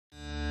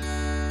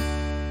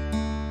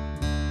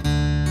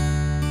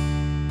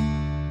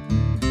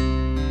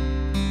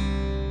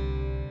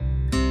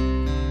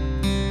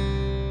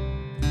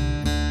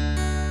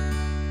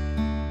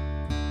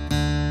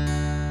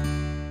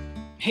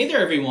Hey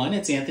there everyone,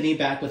 it's Anthony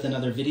back with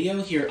another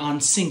video here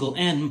on Single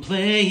and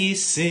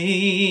Placing.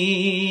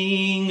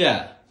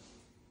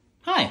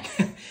 Hi,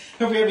 hope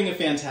you're having a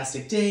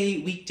fantastic day,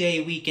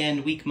 weekday,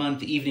 weekend, week,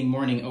 month, evening,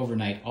 morning,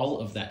 overnight, all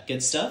of that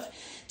good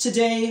stuff.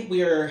 Today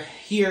we are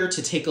here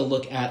to take a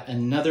look at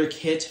another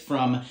kit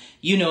from,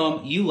 you know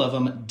them, you love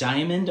them,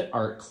 Diamond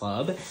Art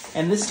Club.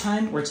 And this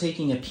time we're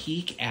taking a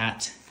peek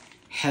at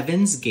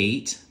Heaven's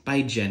Gate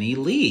by Jenny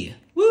Lee.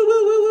 Woo,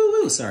 woo, woo,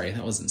 woo, woo. Sorry,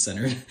 that wasn't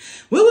centered.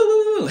 Woo, woo,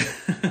 woo, woo.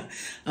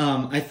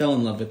 I fell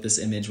in love with this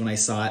image when I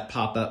saw it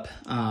pop up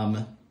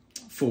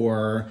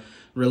for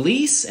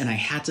release, and I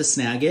had to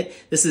snag it.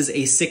 This is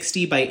a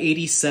 60 by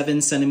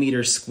 87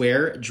 centimeter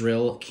square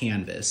drill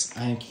canvas.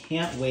 I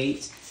can't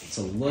wait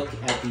to look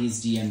at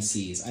these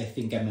DMCs. I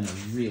think I'm gonna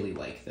really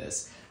like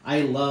this.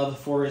 I love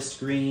forest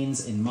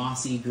greens and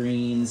mossy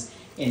greens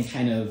and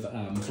kind of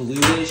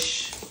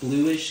bluish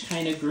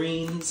kind of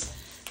greens,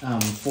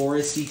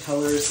 foresty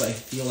colors. So I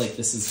feel like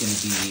this is gonna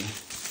be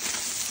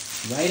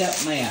right up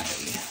my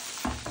alley.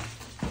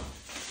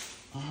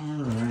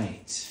 All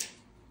right.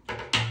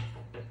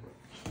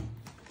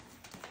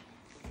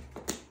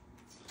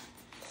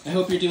 I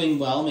hope you're doing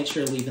well. Make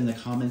sure to leave in the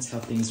comments how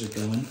things are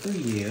going for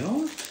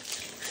you.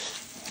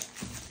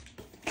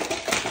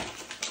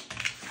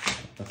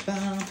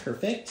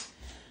 Perfect.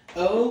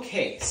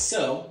 Okay,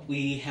 so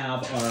we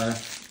have our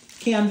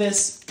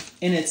canvas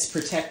in its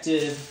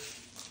protective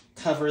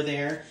cover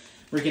there.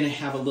 We're gonna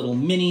have a little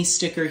mini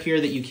sticker here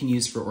that you can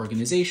use for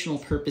organizational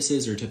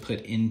purposes or to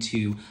put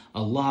into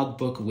a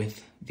logbook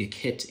with the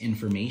kit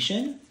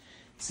information.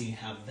 So you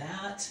have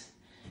that.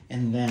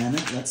 And then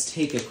let's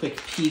take a quick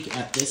peek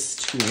at this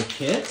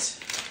toolkit.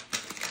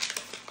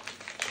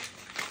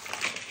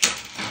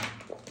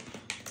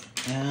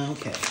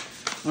 Okay.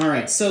 All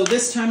right, so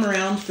this time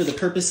around, for the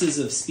purposes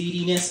of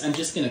speediness, I'm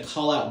just gonna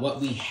call out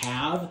what we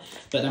have,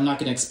 but I'm not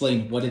gonna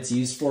explain what it's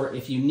used for.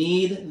 If you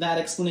need that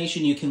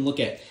explanation, you can look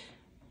at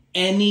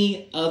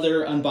any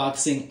other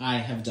unboxing I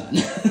have done.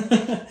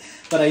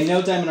 But I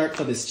know Diamond Art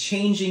Club is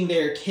changing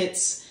their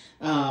kits,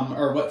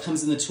 or what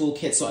comes in the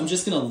toolkit, so I'm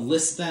just gonna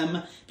list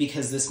them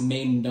because this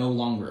may no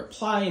longer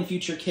apply in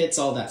future kits,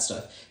 all that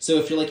stuff. So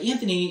if you're like,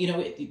 Anthony, you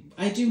know,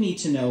 I do need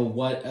to know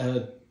what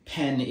a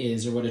pen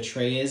is or what a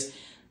tray is,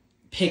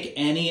 pick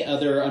any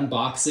other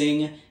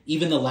unboxing,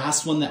 even the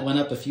last one that went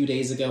up a few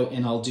days ago,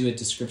 and I'll do a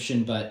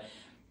description, but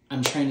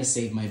I'm trying to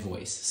save my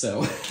voice.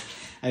 So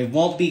I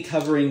won't be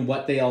covering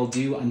what they all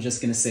do. I'm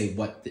just gonna say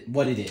what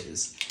it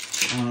is.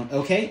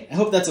 Okay, I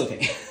hope that's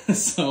okay.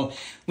 So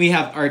we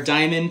have our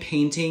diamond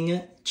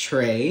painting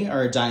tray,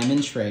 our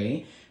diamond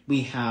tray.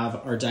 We have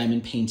our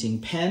diamond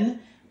painting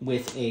pen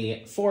with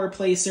a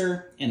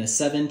 4-placer and a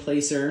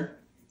 7-placer.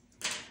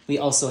 We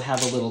also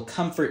have a little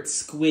comfort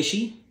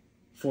squishy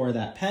for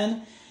that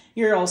pen.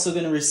 You're also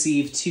going to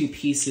receive 2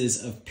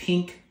 pieces of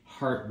pink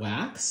heart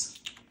wax,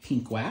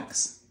 pink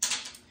wax.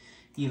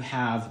 You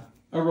have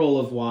a roll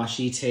of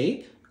washi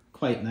tape,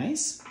 quite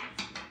nice.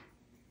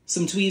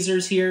 Some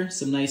tweezers here,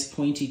 some nice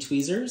pointy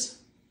tweezers.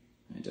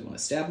 I don't want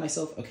to stab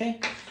myself, okay.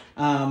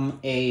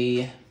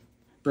 A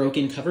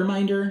broken cover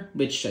minder,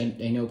 which I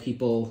know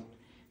people,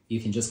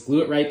 you can just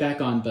glue it right back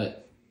on,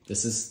 but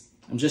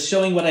I'm just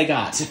showing what I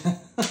got.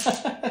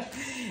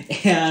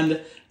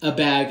 And a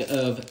bag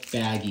of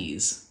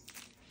baggies.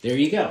 There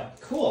you go.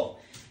 Cool.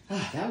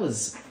 That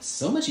was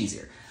so much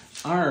easier.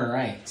 All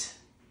right.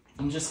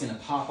 I'm just going to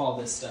pop all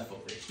this stuff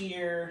over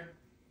here.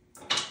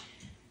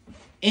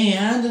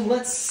 And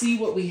let's see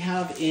what we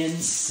have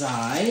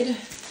inside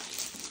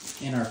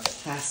in our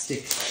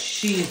plastic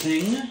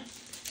sheathing.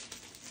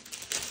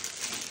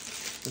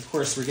 Of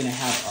course, we're going to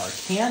have our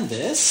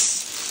canvas,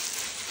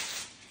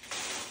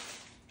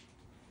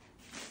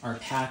 our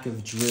pack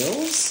of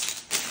drills,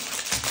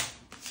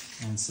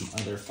 and some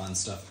other fun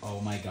stuff.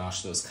 Oh my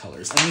gosh, those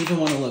colors. I don't even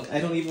want to look.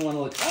 I don't even want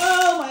to look.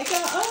 Oh my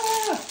god.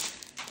 Ah!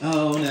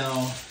 Oh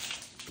no.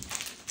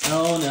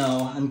 Oh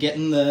no. I'm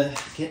getting the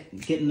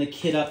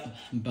kit up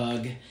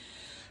bug.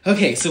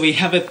 Okay, so we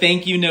have a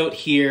thank you note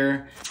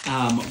here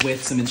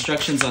with some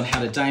instructions on how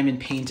to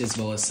diamond paint, as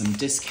well as some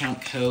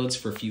discount codes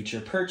for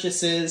future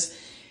purchases.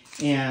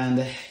 And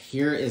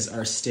here is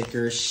our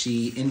sticker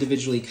sheet,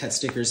 individually cut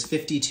stickers,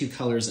 52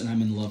 colors, and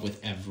I'm in love with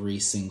every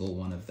single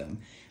one of them.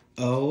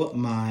 Oh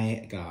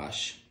my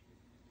gosh.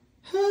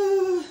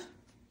 I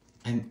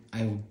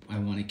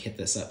want to kit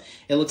this up.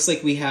 It looks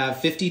like we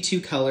have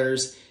 52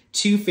 colors,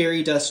 2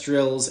 fairy dust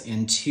drills,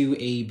 and 2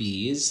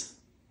 ABs.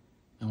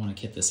 I want to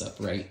kit this up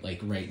right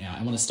now.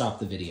 I want to stop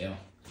the video.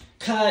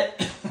 Cut!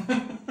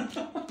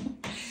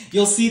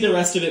 You'll see the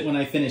rest of it when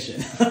I finish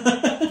it.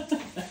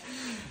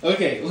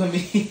 Okay,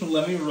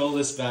 let me roll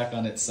this back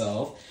on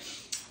itself.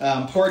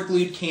 Poured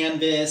glued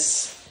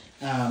canvas,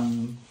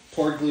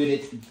 poured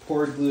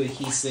glue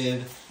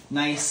adhesive,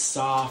 nice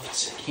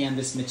soft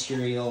canvas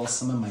material,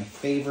 some of my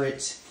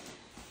favorite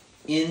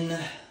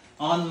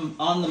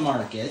on the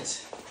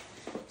market.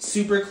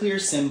 Super clear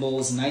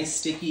symbols, nice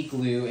sticky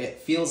glue. It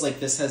feels like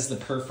this has the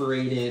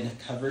perforated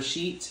cover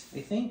sheet,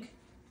 I think.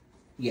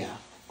 Yeah,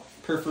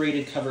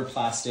 perforated cover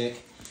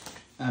plastic.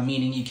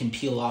 meaning you can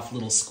peel off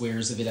little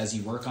squares of it as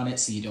you work on it,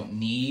 so you don't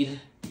need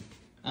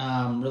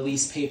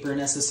release paper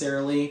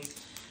necessarily.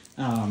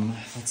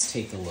 Let's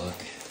take a look.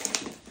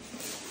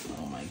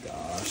 Oh my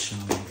gosh,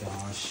 oh my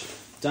gosh.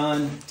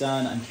 Done,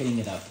 I'm kitting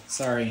it up.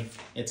 Sorry,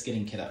 it's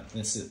getting kit up.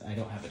 I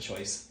don't have a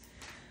choice.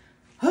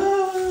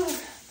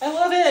 Oh, I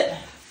love it.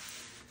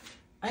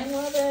 I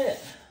love it.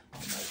 Oh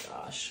my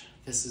gosh,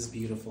 this is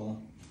beautiful.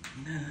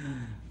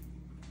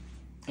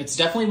 It's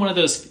definitely one of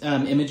those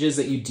images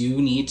that you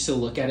do need to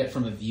look at it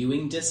from a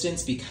viewing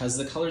distance because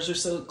the colors are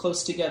so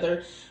close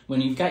together.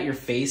 When you've got your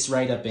face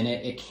right up in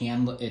it,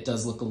 it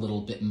does look a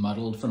little bit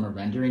muddled from a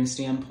rendering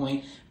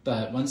standpoint,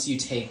 but once you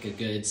take a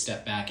good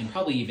step back, and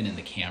probably even in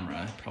the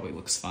camera, it probably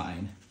looks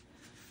fine.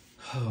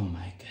 Oh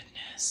my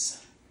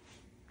goodness.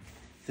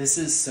 This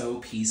is so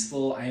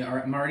peaceful.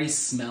 I'm already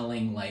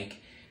smelling like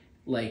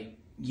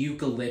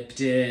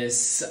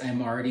eucalyptus.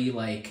 I'm already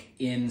like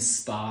in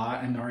spa.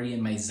 I'm already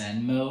in my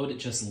Zen mode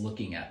just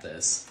looking at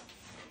this.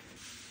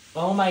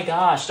 Oh my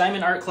gosh,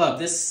 Diamond Art Club.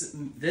 This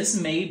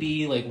may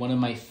be like one of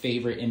my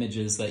favorite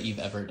images that you've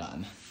ever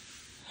done.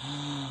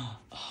 Oh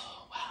wow.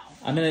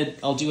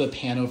 I'll do a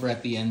pan over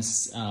at the end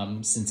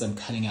since I'm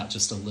cutting out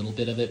just a little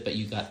bit of it, but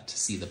you got to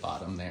see the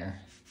bottom there.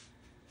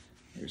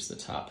 Here's the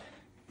top.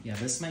 Yeah,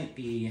 this might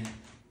be,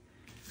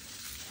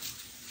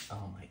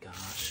 oh my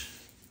gosh.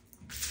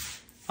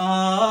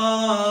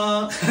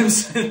 I'm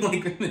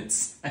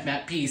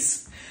at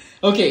peace.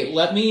 Okay,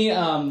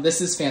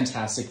 this is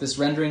fantastic. This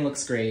rendering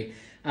looks great.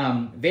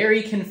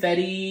 Very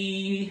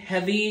confetti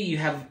heavy. You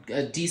have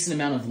a decent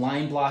amount of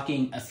line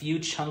blocking, a few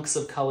chunks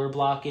of color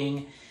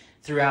blocking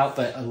throughout,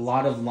 but a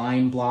lot of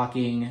line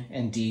blocking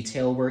and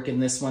detail work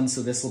in this one.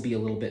 So this will be a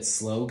little bit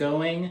slow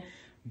going,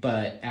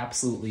 but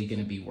absolutely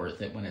going to be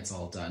worth it when it's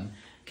all done.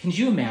 Can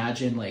you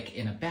imagine like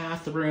in a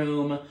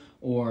bathroom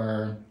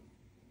or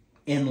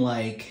in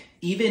like,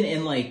 even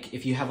in like,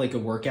 if you have like a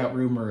workout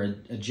room or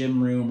a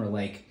gym room, or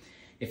like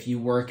if you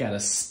work at a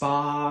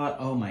spa,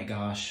 oh my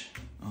gosh.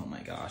 Oh my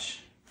gosh.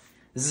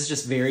 This is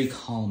just very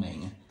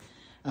calming.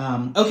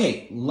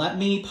 Okay, let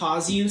me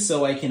pause you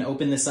so I can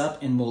open this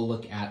up and we'll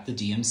look at the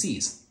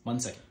DMCs. 1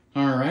 second.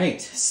 All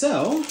right,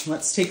 so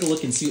let's take a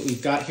look and see what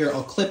we've got here.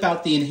 I'll clip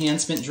out the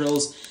enhancement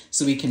drills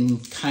so we can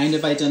kind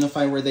of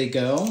identify where they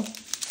go.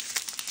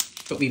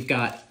 But we've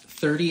got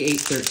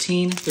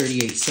 3813,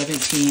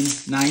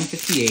 3817,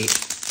 958,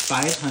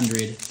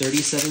 500,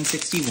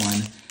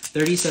 3761,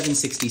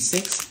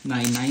 3766,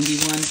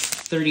 991,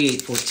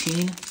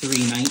 3814,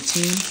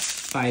 319,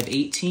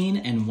 518,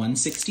 and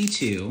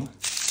 162.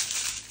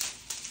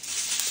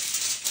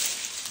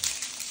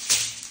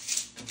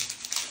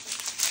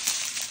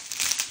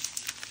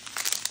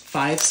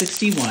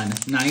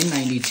 $561,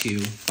 $992,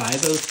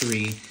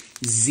 $503,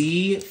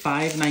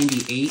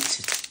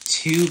 Z598,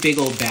 2 big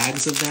old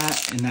bags of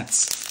that, and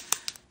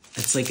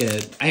it's like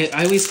I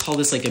always call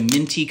this like a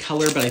minty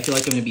color, but I feel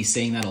like I'm going to be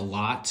saying that a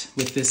lot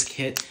with this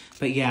kit.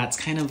 But yeah,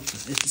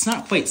 it's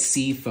not quite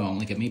sea foam,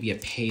 like maybe a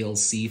pale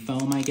sea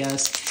foam, I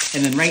guess.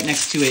 And then right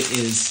next to it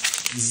is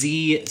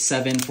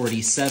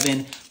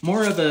Z747,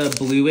 more of a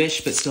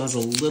bluish, but still has a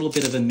little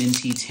bit of a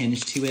minty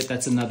tinge to it.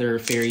 That's another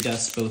fairy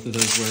dust, both of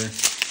those were.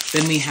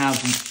 Then we have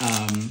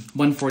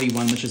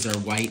 141, which is our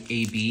white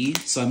AB.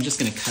 So I'm just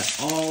gonna cut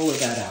all of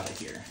that out of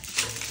here.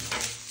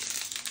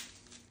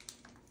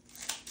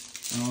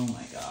 Oh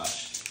my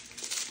gosh.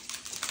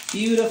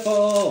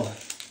 Beautiful.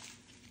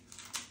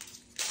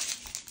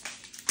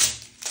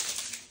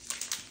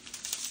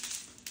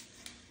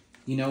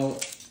 You know,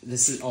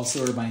 this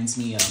also reminds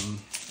me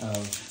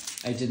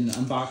of, I did an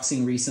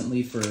unboxing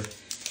recently for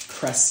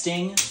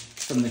Cresting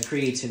from the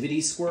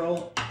Creativity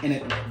Squirrel, and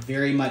it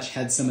very much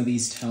had some of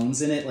these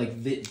tones in it.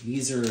 Like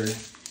these are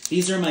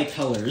my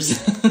colors.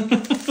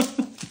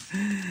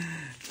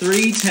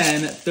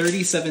 310,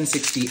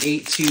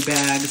 3768, 2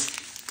 bags,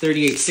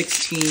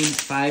 3816,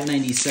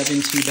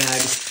 597, 2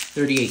 bags,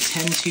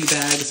 3810, 2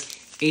 bags,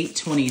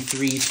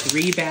 823,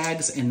 3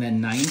 bags, and then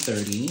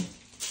 930.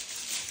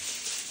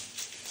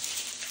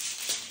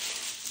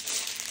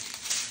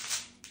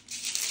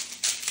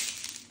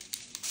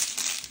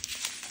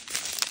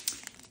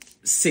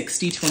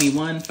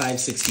 $60.21,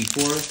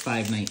 $5.64,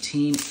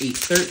 $5.19,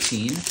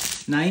 $8.13,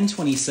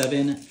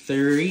 $9.27,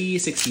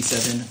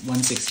 $3.67,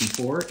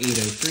 $1.64,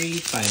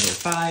 $8.03,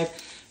 $5.05,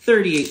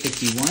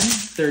 $38.51,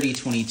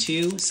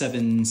 $30.22,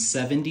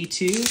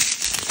 $7.72,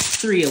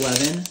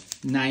 $3.11,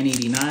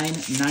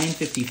 $9.89,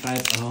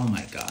 $9.55. Oh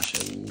my gosh,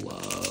 I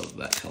love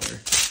that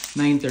color.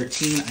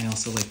 $9.13, I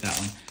also like that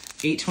one.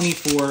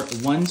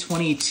 $8.24,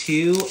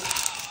 $1.22. Oh,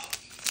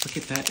 look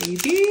at that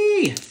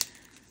AB.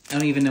 I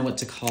don't even know what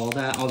to call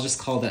that. I'll just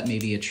call that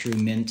maybe a true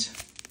mint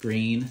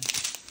green.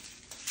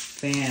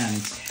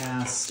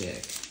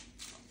 Fantastic.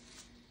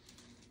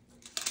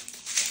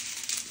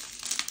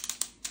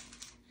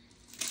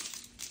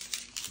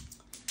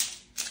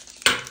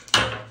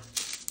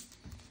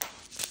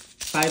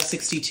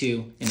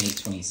 $5.62 and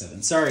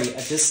 $8.27. Sorry,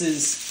 this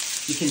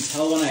is, you can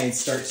tell when I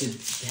start to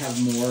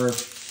have more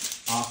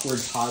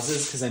awkward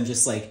pauses because I'm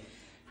just like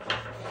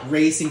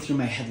racing through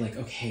my head like,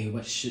 okay,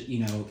 what should,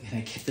 you know, can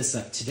I kit this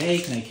up today?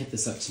 Can I kit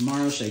this up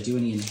tomorrow? Should I do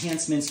any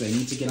enhancements? Do I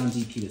need to get on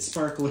DP with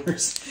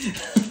sparklers?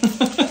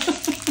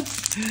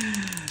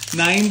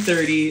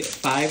 930,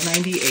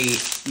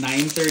 598,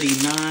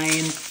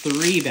 939,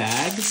 3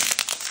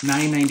 bags,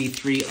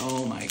 993,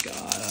 oh my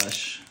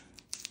gosh.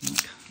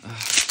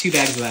 2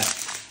 bags of that.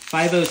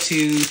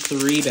 502,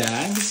 3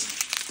 bags.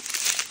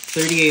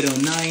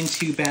 3809,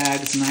 2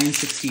 bags.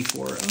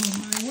 964, oh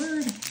my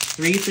word.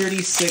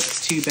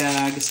 336, 2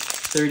 bags.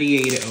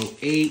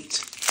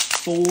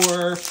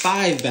 3808,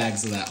 5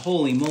 bags of that.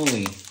 Holy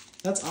moly.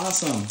 That's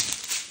awesome.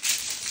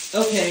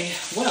 Okay,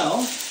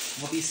 well,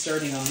 I'll be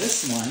starting on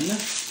this one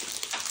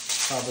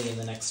probably in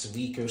the next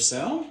week or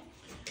so.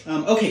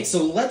 Okay,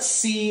 so let's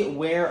see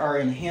where our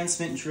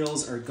enhancement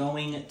drills are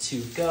going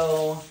to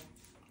go.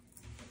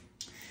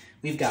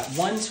 We've got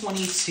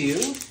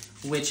 122,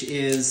 which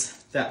is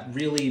that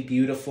really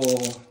beautiful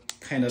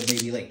kind of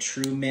maybe like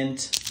true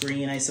mint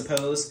green, I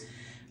suppose.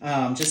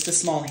 Just a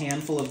small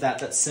handful of that.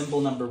 That's symbol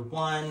number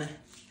 1.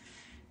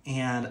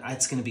 And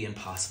it's going to be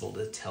impossible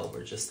to tell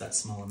where just that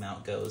small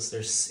amount goes.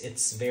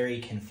 It's very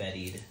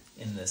confettied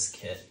in this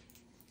kit.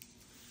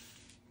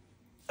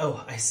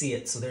 Oh, I see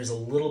it. So there's a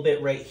little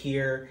bit right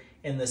here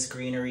in this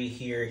greenery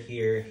here,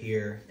 here,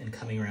 here, and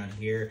coming around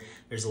here.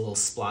 There's a little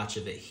splotch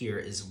of it here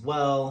as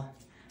well.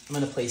 I'm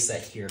going to place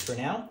that here for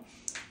now.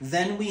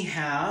 Then we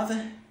have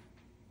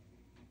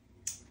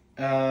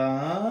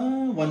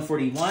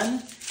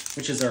 141,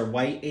 which is our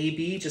white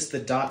AB, just the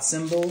dot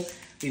symbol.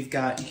 We've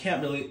got, you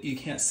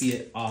can't see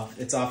it off,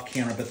 it's off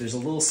camera, but there's a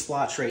little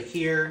splotch right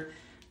here,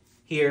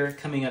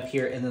 coming up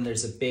here, and then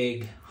there's a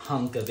big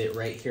hunk of it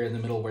right here in the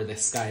middle where the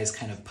sky is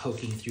kind of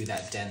poking through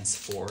that dense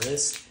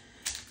forest.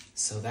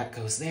 So that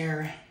goes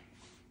there.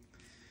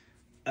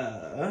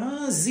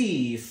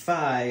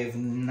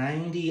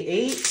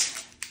 Z598.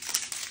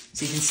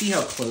 So you can see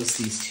how close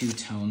these two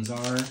tones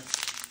are.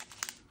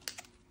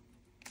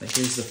 But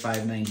here's the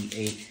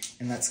 598,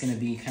 and that's going to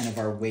be kind of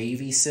our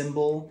wavy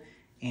symbol.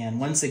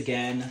 And once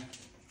again,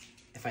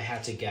 if I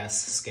had to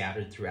guess,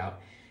 scattered throughout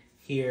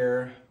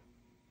here.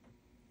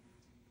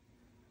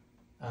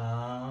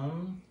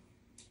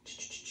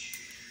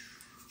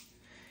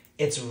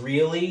 It's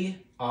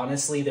really,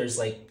 honestly, there's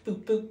like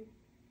boop, boop,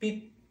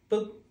 beep,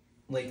 boop.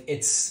 Like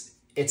it's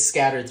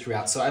scattered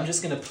throughout. So I'm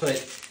just going to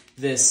put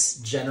this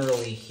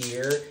generally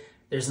here.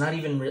 There's not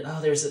even,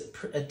 there's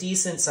a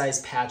decent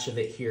sized patch of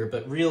it here,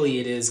 but really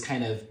it is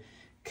kind of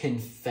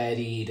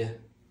confettied,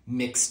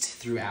 mixed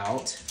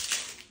throughout.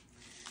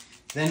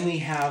 Then we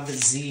have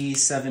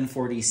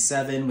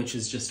Z747, which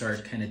is just our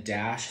kind of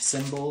dash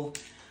symbol.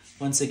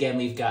 Once again,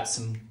 we've got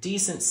some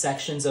decent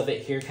sections of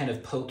it here kind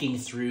of poking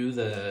through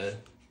the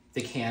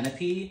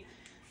canopy.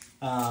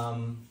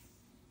 Yeah,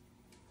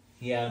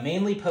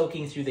 mainly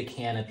poking through the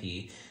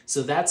canopy.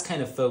 So that's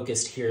kind of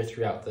focused here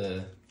throughout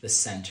the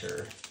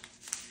center.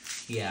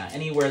 Yeah,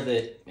 anywhere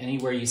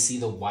you see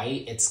the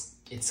white, it's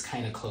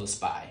kind of close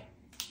by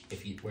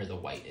where the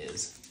white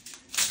is.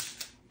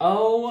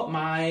 Oh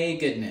my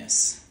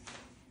goodness.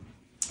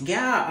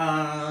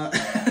 Yeah,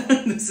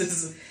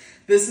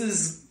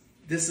 this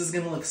is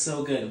gonna look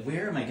so good.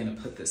 Where am I gonna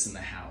put this in the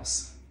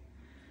house?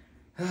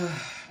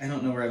 I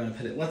don't know where I'm gonna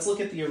put it. Let's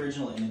look at the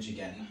original image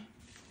again.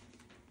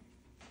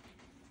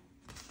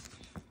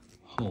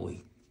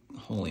 Holy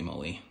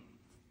moly.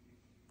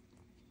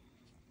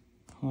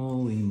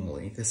 Holy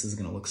moly, this is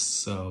gonna look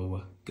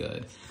so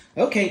good.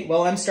 Okay,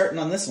 well, I'm starting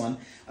on this one.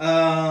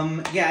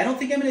 Yeah, I don't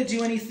think I'm gonna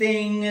do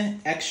anything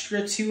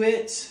extra to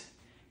it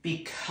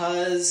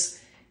because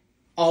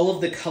all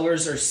of the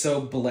colors are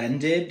so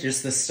blended,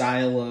 just the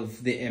style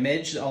of the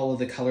image, all of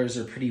the colors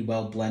are pretty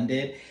well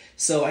blended.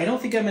 So I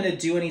don't think I'm gonna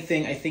do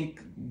anything. I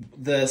think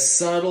the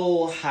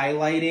subtle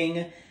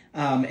highlighting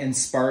and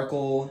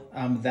sparkle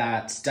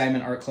that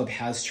Diamond Art Club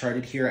has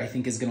charted here, I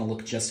think is gonna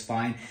look just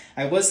fine.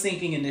 I was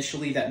thinking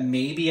initially that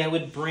maybe I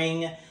would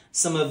bring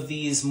some of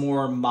these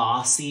more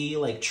mossy,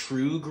 like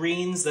true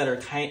greens that are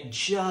kind of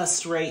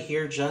just right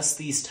here, just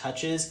these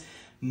touches.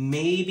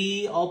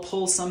 Maybe I'll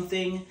pull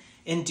something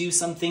and do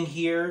something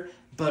here,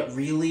 but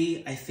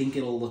really I think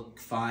it'll look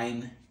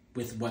fine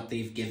with what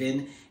they've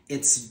given.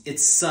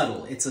 It's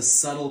subtle. It's a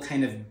subtle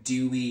kind of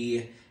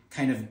dewy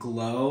kind of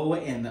glow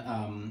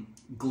and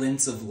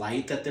glints of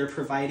light that they're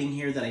providing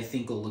here that I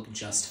think will look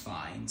just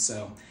fine.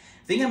 So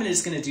I think I'm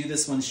just gonna do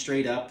this one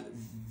straight up.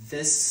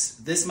 This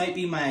might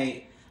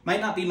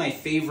not be my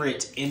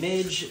favorite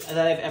image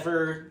that I've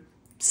ever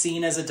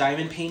seen as a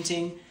diamond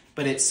painting,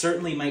 but it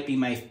certainly might be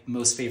my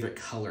most favorite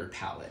color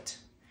palette.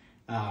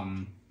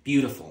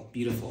 Beautiful,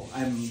 beautiful.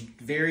 I'm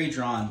very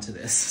drawn to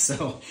this.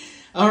 So,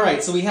 all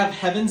right, so we have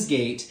Heaven's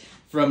Gate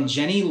from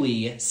Jenny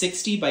Lee,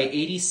 60 by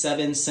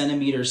 87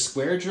 centimeter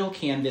square drill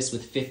canvas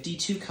with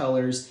 52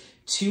 colors,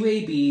 2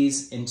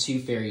 ABs, and 2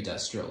 fairy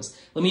dust drills.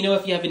 Let me know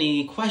if you have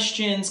any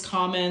questions,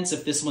 comments,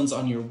 if this one's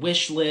on your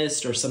wish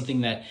list or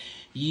something that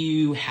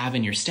you have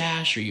in your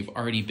stash or you've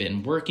already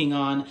been working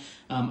on.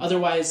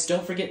 Otherwise,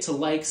 don't forget to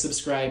like,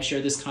 subscribe,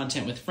 share this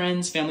content with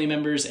friends, family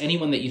members,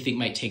 anyone that you think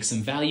might take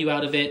some value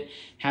out of it.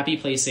 Happy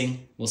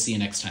placing. We'll see you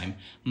next time.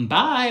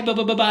 Bye. Bye.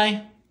 Bye.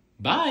 Bye.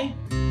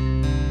 Bye.